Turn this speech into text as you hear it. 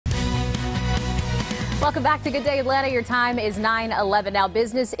Welcome back to Good Day Atlanta. Your time is 9:11 now.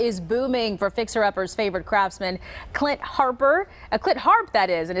 Business is booming for Fixer Upper's favorite craftsman, Clint Harper. Clint Harp,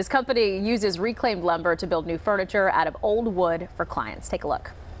 that is, and his company uses reclaimed lumber to build new furniture out of old wood for clients. Take a look.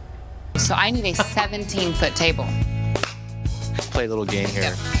 So I need a 17-foot table. Let's play a little game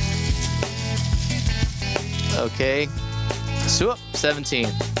here. Okay, swoop, 17.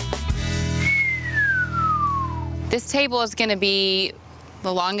 This table is going to be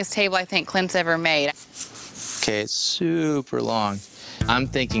the longest table I think Clint's ever made. Okay, it's super long. I'm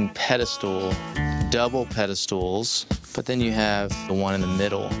thinking pedestal, double pedestals, but then you have the one in the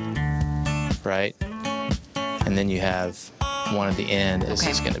middle, right? And then you have one at the end. This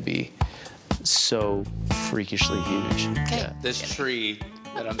is going to be so freakishly huge. Okay. Yeah, this tree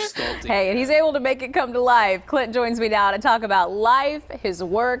that I'm sculpting. Hey, and he's able to make it come to life. Clint joins me now to talk about life, his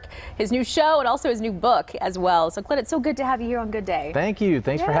work, his new show, and also his new book as well. So, Clint, it's so good to have you here on Good Day. Thank you.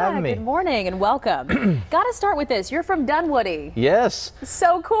 Thanks for having me. Good morning and welcome. Got to start with this. You're from Dunwoody. Yes.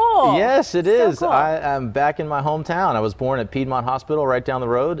 So cool. Yes, it is. So cool. I'm back in my hometown. I was born at Piedmont Hospital right down the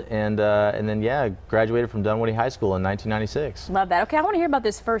road, and then, yeah, graduated from Dunwoody High School in 1996. Love that. Okay, I want to hear about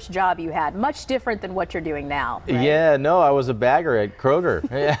this first job you had. Much different than what you're doing now. Right? Yeah, no, I was a bagger at Kroger.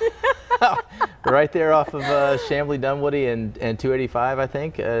 Yeah. Right there off of Chamblee, Dunwoody, and 285, I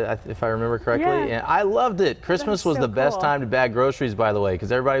think, if I remember correctly. Yeah. And I loved it. Christmas was so the best cool. time to bag groceries, by the way,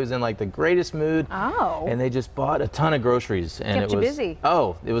 because everybody was in like the greatest mood. Oh. And they just bought a ton of groceries. And Kept it you was busy.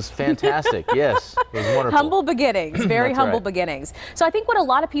 Oh, it was fantastic. Yes, it was wonderful. Humble beginnings, very That's humble right. beginnings. So I think what a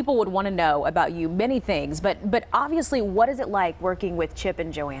lot of people would want to know about you, many things, but obviously, what is it like working with Chip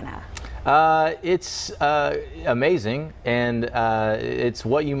and Joanna? It's amazing, and it's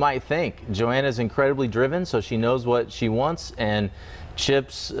what you might think. Joanna's incredibly driven, so she knows what she wants, and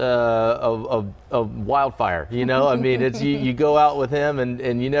Chip's a wildfire. You know, I mean, it's you go out with him,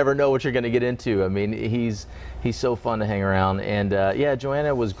 and you never know what you're going to get into. I mean, he's so fun to hang around, and yeah,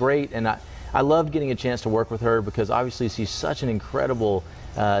 Joanna was great, and I loved getting a chance to work with her because obviously she's such an incredible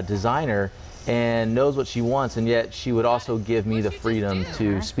designer and knows what she wants, and yet she would also give me the freedom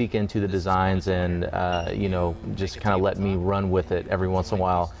to speak into the designs and you know, just kind of let me run with it every once in a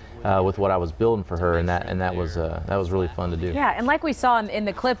while with what I was building for her, and that was really fun to do. Yeah, and like we saw in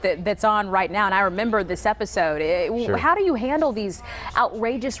the clip that's on right now, and I remember this episode, Sure. How do you handle these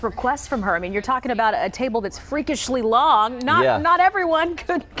outrageous requests from her? I mean, you're talking about a table that's freakishly long. Not everyone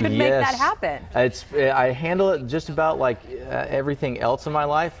could make that happen. I handle it just about like everything else in my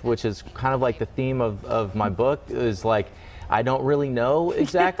life, which is kind of like the theme of my book, is like, I don't really know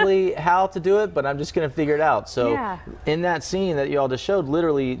exactly how to do it, but I'm just going to figure it out. So yeah. In that scene that you all just showed,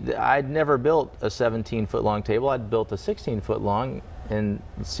 literally, I'd never built a 17-foot long table. I'd built a 16-foot long in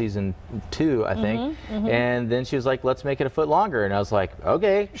season 2, I think. And then she was like, let's make it a foot longer. And I was like,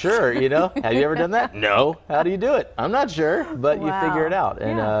 okay, sure. You know, have you ever done that? No. How do you do it? I'm not sure, but you figure it out.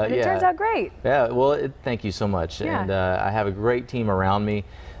 And, and it turns out great. Yeah, well, thank you so much. Yeah. And I have a great team around me.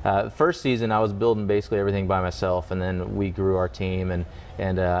 First season, I was building basically everything by myself, and then we grew our team,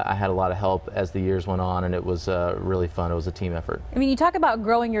 and I had a lot of help as the years went on, and it was really fun. It was a team effort. I mean, you talk about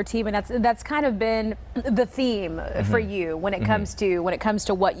growing your team, and that's kind of been the theme for you when it comes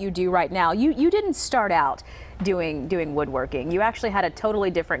to what you do right now. You didn't start out doing woodworking. You actually had a totally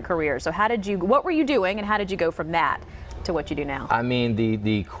different career. So what were you doing, and how did you go from that to what you do now? I mean,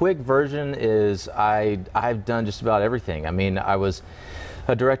 the quick version is I've done just about everything. I mean, I was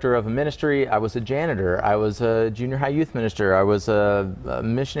a director of a ministry, I was a janitor, I was a junior high youth minister, I was a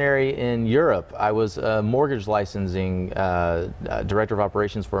missionary in Europe, I was a mortgage licensing, director of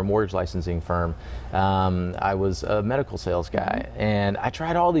operations for a mortgage licensing firm, I was a medical sales guy, and I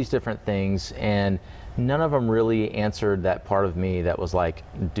tried all these different things, and none of them really answered that part of me that was like,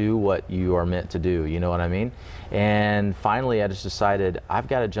 do what you are meant to do, you know what I mean? And finally I just decided I've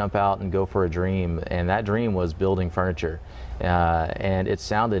got to jump out and go for a dream, and that dream was building furniture. And it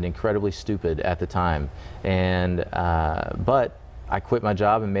sounded incredibly stupid at the time, but I quit my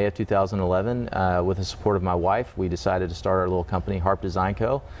job in May of 2011 with the support of my wife. We decided to start our little company, Harp Design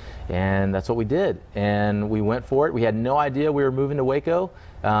Co., and that's what we did. And we went for it. We had no idea we were moving to Waco,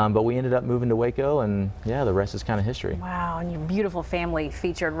 but we ended up moving to Waco, and yeah, the rest is kind of history. Wow, and your beautiful family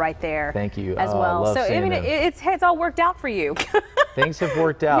featured right there. Thank you. As well. Love So I mean, them. it's all worked out for you. Things have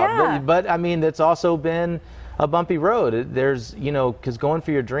worked out, Yeah. but I mean, it's also been a bumpy road. There's, you know, because going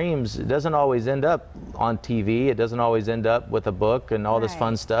for your dreams, it doesn't always end up on TV. It doesn't always end up with a book and all this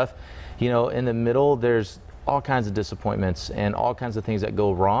fun stuff. You know, in the middle, there's all kinds of disappointments and all kinds of things that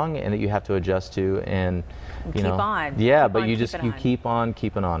go wrong and that you have to adjust to, and you know, yeah, but you just keep on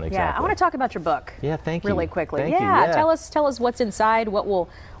keeping on. Exactly. Yeah, I want to talk about your book. Yeah, thank you. Really quickly. Thank you. Yeah, tell us what's inside, what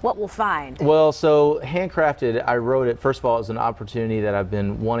we'll find. Well, so Handcrafted, I wrote it, first of all, as an opportunity that I've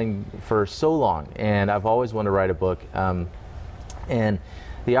been wanting for so long, and I've always wanted to write a book, and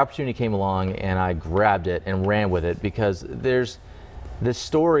the opportunity came along and I grabbed it and ran with it, because there's this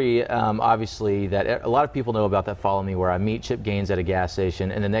story, obviously, that a lot of people know about that follow me, where I meet Chip Gaines at a gas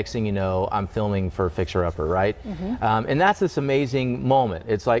station, and the next thing you know, I'm filming for Fixer Upper, right? And that's this amazing moment.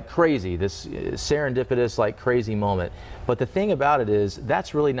 It's like crazy, this serendipitous, like crazy moment. But the thing about it is,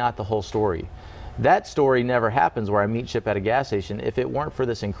 that's really not the whole story. That story never happens where I meet Chip at a gas station if it weren't for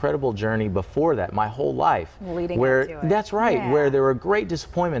this incredible journey before that, my whole life. Leading where up to it. That's right, Yeah. where there were great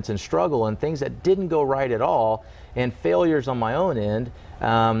disappointments and struggle and things that didn't go right at all, and failures on my own end,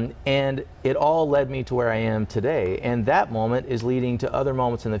 and it all led me to where I am today. And that moment is leading to other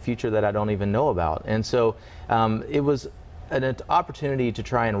moments in the future that I don't even know about. And so it was an opportunity to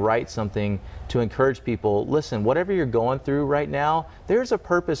try and write something to encourage people. Listen, whatever you're going through right now, there's a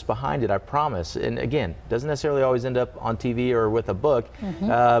purpose behind it, I promise. And again, doesn't necessarily always end up on TV or with a book,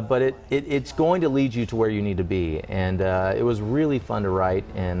 but it's going to lead you to where you need to be. And it was really fun to write,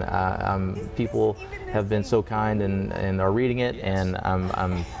 and people have been so kind and are reading it, and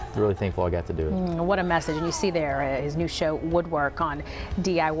I'm really thankful I got to do it. What a message. And you see there his new show, Woodwork, on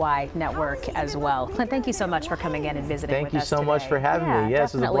DIY Network as well. Clint, thank you so much for coming in and visiting with us Thank you so today. much for having me.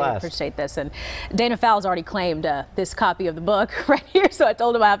 Yes, it was a blast. Appreciate this. And Dana Fowles already claimed this copy of the book right here, so I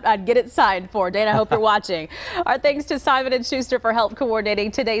told him I'd get it signed for. Dana, I hope you're watching. Our thanks to Simon & Schuster for help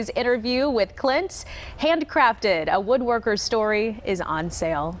coordinating today's interview with Clint. Handcrafted, a woodworker's story, is on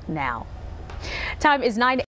sale now. Time is 9.